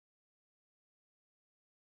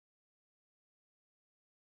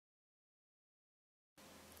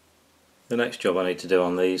The next job I need to do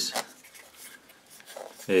on these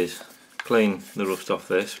is clean the rust off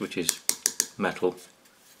this, which is metal,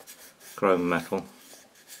 chrome metal.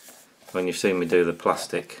 When you've seen me do the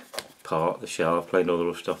plastic part, the shell, I've cleaned all the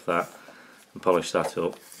rust off that and polished that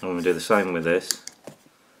up. I'm going to do the same with this.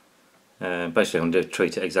 Basically I'm going to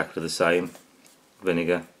treat it exactly the same,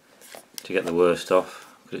 vinegar to get the worst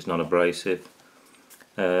off because it's not abrasive,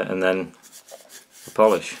 and then a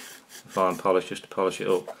polish, a fine polish just to polish it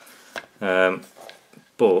up.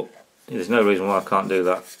 But there's no reason why I can't do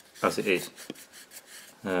that as it is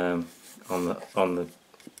on the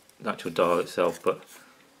actual dial itself, but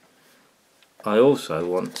I also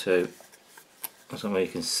want to, somewhere you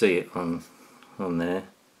can see it on there,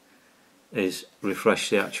 is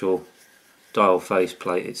refresh the actual dial face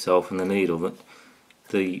plate itself and the needle. That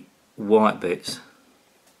the white bits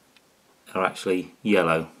are actually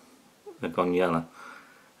yellow, they've gone yellow,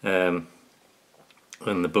 and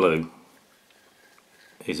the blue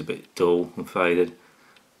is a bit dull and faded,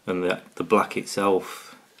 and the black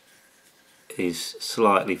itself is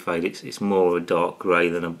slightly faded. It's more of a dark grey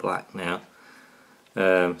than a black now.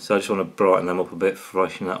 So I just want to brighten them up a bit,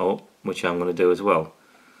 freshen that up, which I'm going to do as well.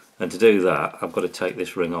 And to do that I've got to take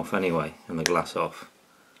this ring off anyway and the glass off,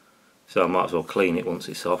 so I might as well clean it once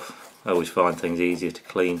it's off. I always find things easier to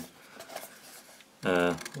clean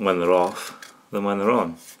when they're off than when they're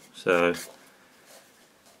on. So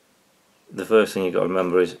the first thing you've got to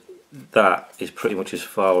remember is that is pretty much as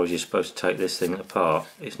far as you're supposed to take this thing apart.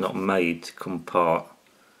 It's not made to come apart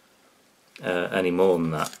any more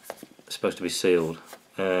than that. It's supposed to be sealed.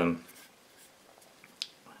 The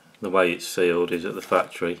way it's sealed is at the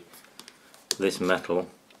factory. This metal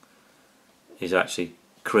is actually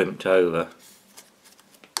crimped over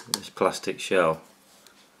this plastic shell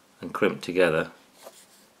and crimped together,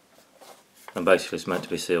 and basically it's meant to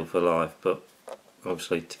be sealed for life. But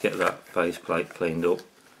obviously to get that face plate cleaned up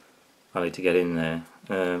I need to get in there.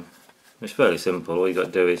 It's fairly simple. All you got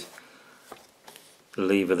to do is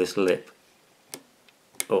lever this lip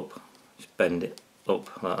up, just bend it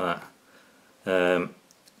up like that.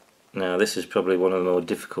 Now this is probably one of the more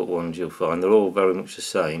difficult ones you'll find. They're all very much the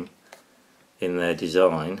same in their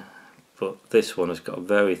design, but this one has got a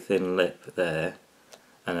very thin lip there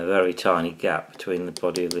and a very tiny gap between the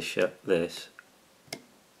body of this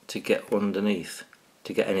to get underneath,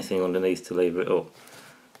 to get anything underneath to lever it up.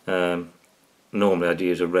 Normally I'd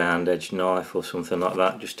use a round edge knife or something like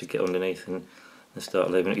that just to get underneath and start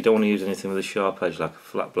levering it. You don't want to use anything with a sharp edge like a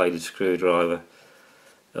flat bladed screwdriver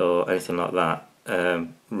or anything like that,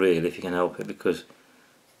 really, if you can help it, because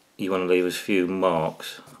you want to leave as few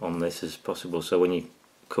marks on this as possible, so when you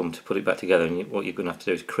come to put it back together, what you're going to have to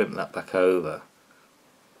do is crimp that back over,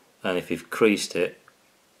 and if you've creased it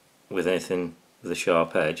with anything with a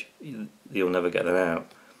sharp edge, you'll never get that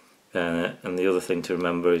out. And the other thing to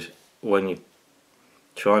remember is when you're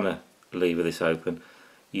trying to lever this open,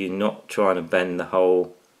 you're not trying to bend the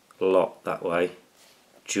whole lot that way,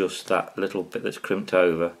 just that little bit that's crimped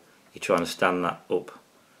over, you're trying to stand that up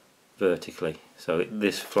vertically. So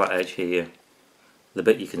this flat edge here, the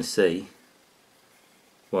bit you can see,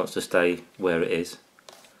 wants to stay where it is.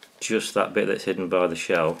 Just that bit that's hidden by the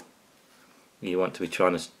shell, you want to be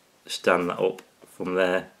trying to stand that up from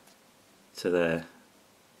there to there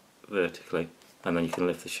vertically, and then you can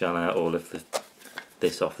lift the shell out, or lift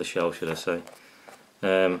this off the shell, should I say.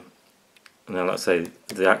 Now, like I say,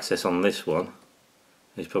 the access on this one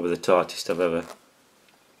is probably the tightest I've ever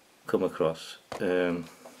come across.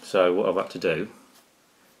 So what I've had to do,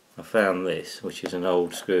 I found this, which is an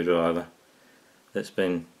old screwdriver that's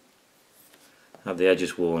had the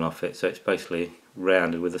edges worn off it, so it's basically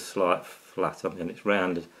rounded with a slight flat, and it's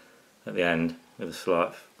rounded at the end with a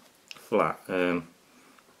slight flat.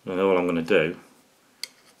 And all I'm going to do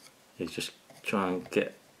is just try and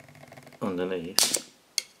get underneath.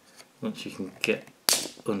 Once you can get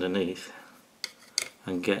underneath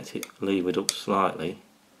and get it levered up slightly,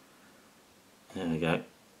 there we go,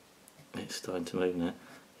 it's starting to move now.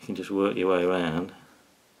 You can just work your way around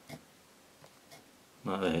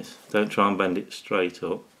like this. Don't try and bend it straight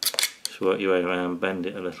up, just work your way around, bend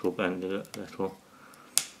it a little, bend it a little,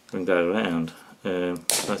 and go around.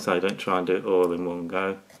 Like I say, don't try and do it all in one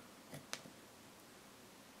go,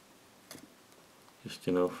 just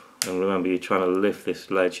enough. And remember, you're trying to lift this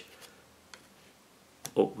ledge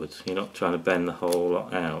upwards, you're not trying to bend the whole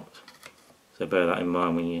lot out, so bear that in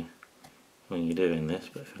mind when you're doing this.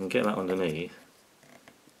 But if I can get that underneath,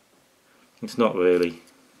 it's not really,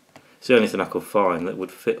 it's the only thing I could find that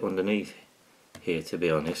would fit underneath here, to be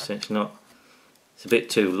honest. It's a bit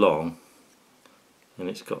too long and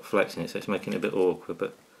it's got flex in it, so it's making it a bit awkward,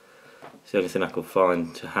 but it's the only thing I could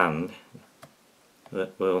find to hand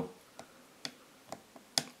that will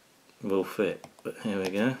fit. But here we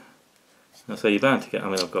go. So you're bound to get, I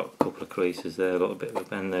mean, I've got a couple of creases there, a little bit of a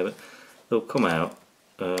bend there, but they'll come out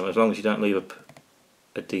as long as you don't leave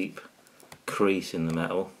a deep crease in the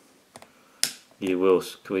metal. You will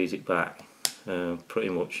squeeze it back, pretty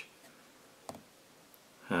much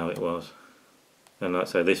how it was. And like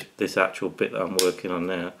I say, this actual bit that I'm working on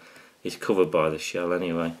now is covered by the shell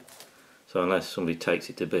anyway, so unless somebody takes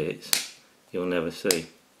it to bits, you'll never see.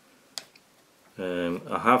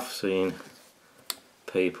 I have seen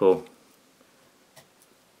people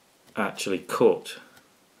actually cut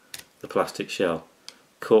the plastic shell,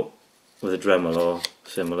 cut with a Dremel or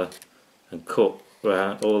similar, and cut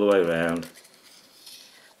round, all the way around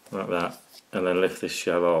like that, and then lift this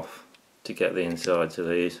shell off to get the insides of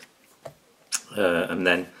these, and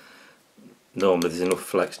then normally there's enough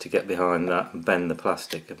flex to get behind that and bend the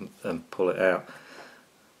plastic and pull it out.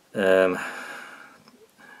 I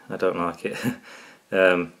don't like it.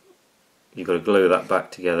 You've got to glue that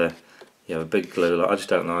back together. You have a big glue, I just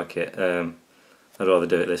don't like it. I'd rather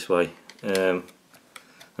do it this way. I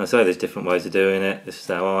say there's different ways of doing it. This is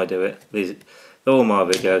how I do it. All my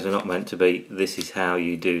videos are not meant to be this is how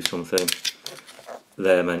you do something.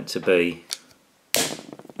 They're meant to be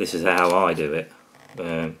this is how I do it.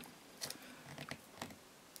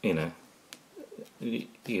 You know,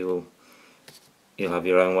 you'll have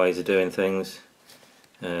your own ways of doing things.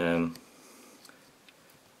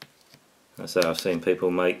 So I've seen people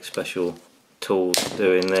make special tools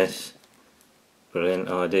doing this. Brilliant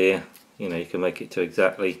idea. You know, you can make it to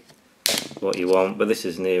exactly what you want, but this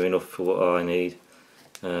is near enough for what I need.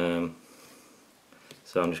 So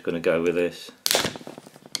I'm just going to go with this.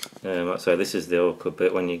 Like I say, this is the awkward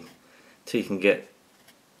bit when you can get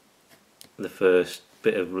the first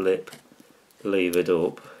bit of lip levered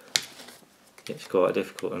up. It's quite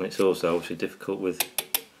difficult, and it's also obviously difficult with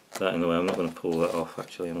that in the way. I'm not going to pull that off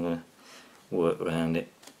actually, I'm going to work around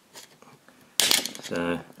it.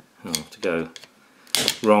 So I'll have to go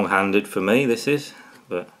wrong-handed for me, this is,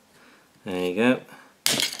 but there you go.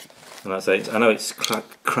 And that's it. I know it's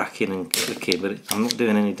cracking and clicking, but I'm not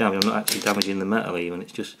doing any damage. I'm not actually damaging the metal even.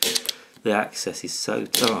 It's just the access is so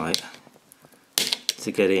tight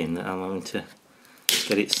to get in that I'm having to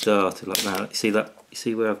get it started like that. You see that? You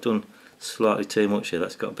see where I've done slightly too much here?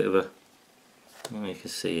 That's got a bit of a. Oh, you can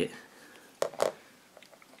see it.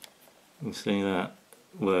 You see that?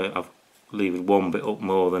 Where I've leaved one bit up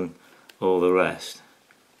more than all the rest.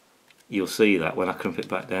 You'll see that when I crimp it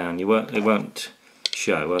back down. It won't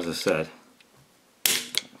show, as I said,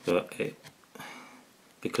 but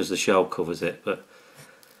because the shell covers it, but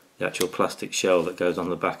the actual plastic shell that goes on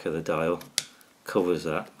the back of the dial covers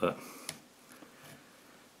that. But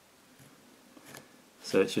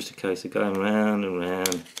so it's just a case of going round and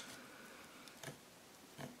round,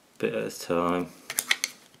 a bit at a time.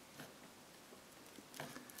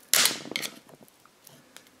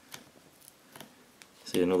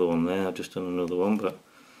 See another one there, I've just done another one, but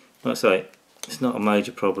like I say, it's not a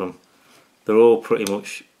major problem. They're all pretty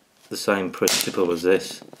much the same principle as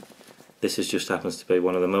this. This just happens to be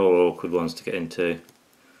one of the more awkward ones to get into,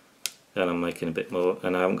 and I'm making a bit more,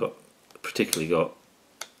 and I haven't particularly got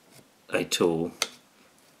a tool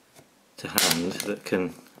to hand that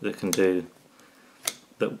can do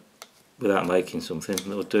that without making something that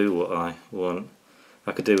will do what I want.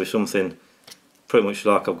 I could do with something pretty much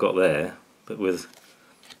like I've got there, but with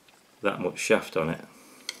that much shaft on it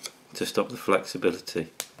to stop the flexibility,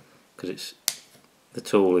 because the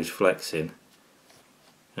tool is flexing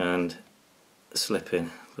and slipping,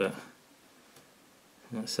 but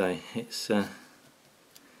let's say it's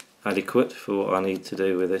adequate for what I need to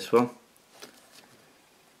do with this one.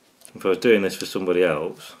 If I was doing this for somebody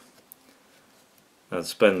else, I'd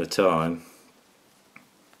spend the time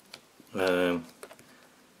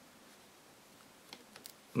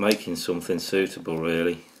making something suitable,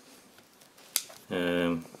 really.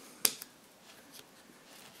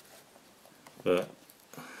 But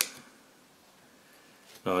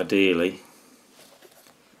ideally,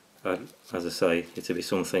 as I say, it would be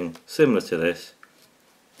something similar to this,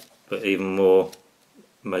 but even more,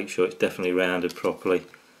 make sure it's definitely rounded properly,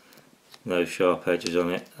 no sharp edges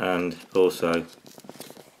on it, and also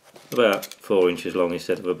about 4 inches long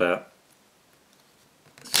instead of about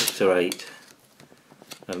 6 or 8,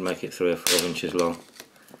 and make it 3 or 4 inches long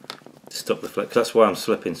to stop the flex. That's why I'm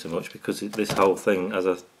slipping so much, because this whole thing, as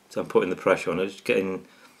I'm putting the pressure on, it's getting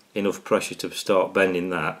enough pressure to start bending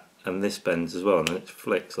that, and this bends as well, and it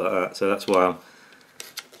flicks like that. So that's why I'm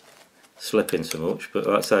slipping so much. But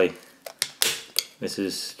like I say, this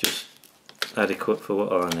is just adequate for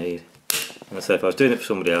what I need. And I say if I was doing it for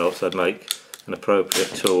somebody else, I'd make an appropriate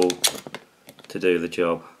tool to do the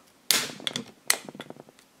job.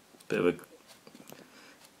 Bit of a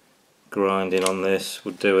grinding on this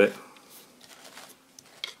would do it.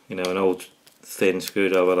 You know, an old thin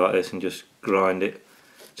screwdriver like this, and just grind it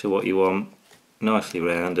to what you want, nicely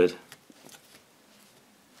rounded.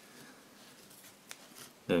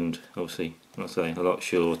 And obviously, like I say, a lot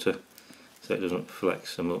shorter, so it doesn't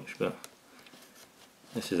flex so much, but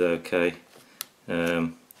this is okay.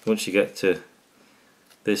 Once you get to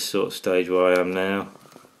this sort of stage where I am now,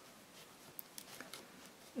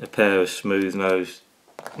 a pair of smooth nose,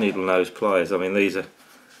 needle nose pliers, I mean these are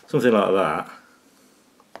something like that,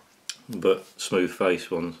 but smooth face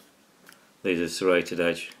ones. These are serrated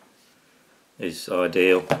edge, is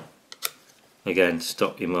ideal. Again,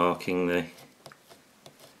 stop you marking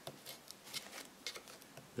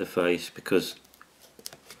the face, because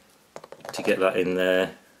to get that in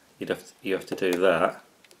there you have to do that,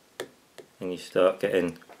 and you start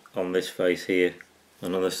getting on this face here,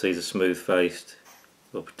 and unless these are smooth faced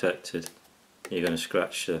or protected, you're going to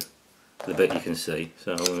scratch the bit you can see.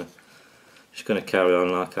 So I'm just going to carry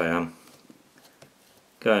on like I am,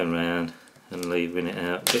 going round and leaving it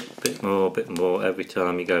out bit more every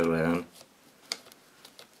time you go round.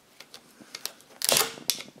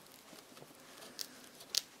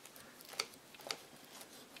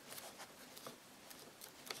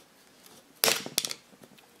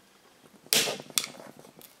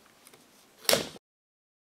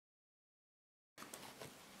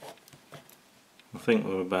 I think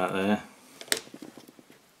we're about there.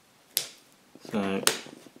 So let's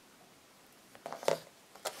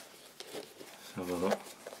have a look.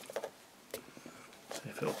 See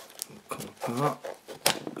if it'll come apart.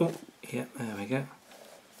 Oh, yeah, there we go.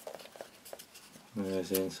 There's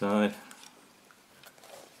the inside.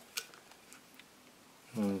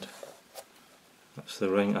 And that's the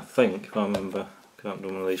ring, I think, if I remember. I haven't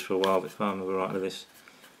done one of these for a while, but if I remember rightly,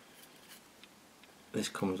 this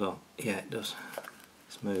comes off. Yeah, it does.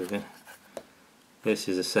 It's moving. This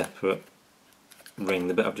is a separate ring.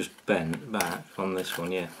 The bit I've just bent back on this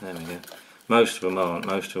one, yeah, there we go. Most of them aren't.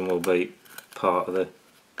 Most of them will be part of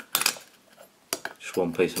just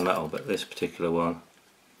one piece of metal, but this particular one,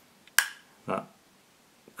 that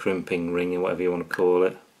crimping ring, or whatever you want to call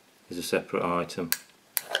it, is a separate item.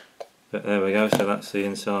 But there we go, so that's the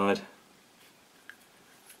inside.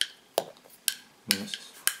 And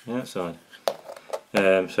that's the outside.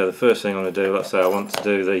 So the first thing I'm going to do, let's say I want to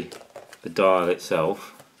do the dial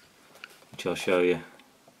itself, which I'll show you.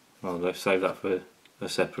 I'll save that for a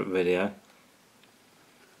separate video.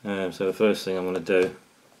 So the first thing I'm going to do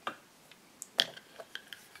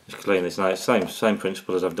is clean this. Now it's same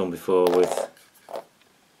principle as I've done before with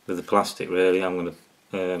the plastic really. I'm going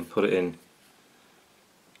to put it in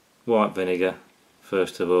white vinegar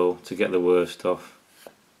first of all to get the worst off.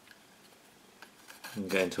 And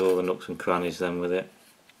get into all the nooks and crannies then with it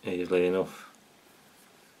easily enough.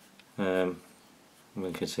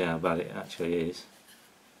 We can see how bad it actually is.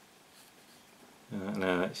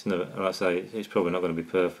 Now it's never, like I say, it's probably not going to be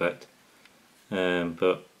perfect,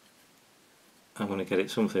 but I'm going to get it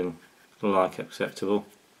something like acceptable.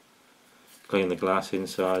 Clean the glass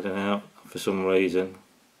inside and out. For some reason,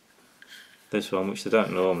 this one, which they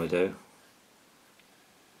don't normally do,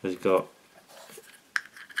 has got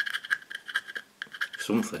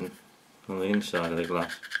something on the inside of the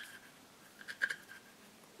glass.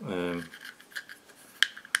 Yeah,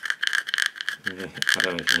 I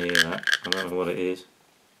don't know if you can hear that. I don't know what it is,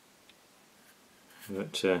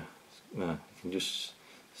 but no, you can just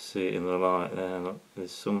see it in the light there. Look,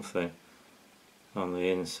 there's something on the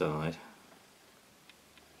inside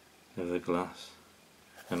of the glass,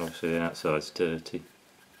 and obviously the outside's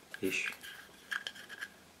dirty-ish.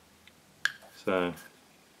 So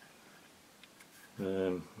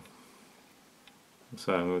I'm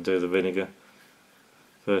going to do the vinegar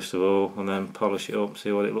first of all, and then polish it up,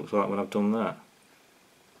 see what it looks like when I've done that.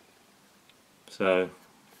 So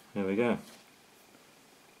here we go.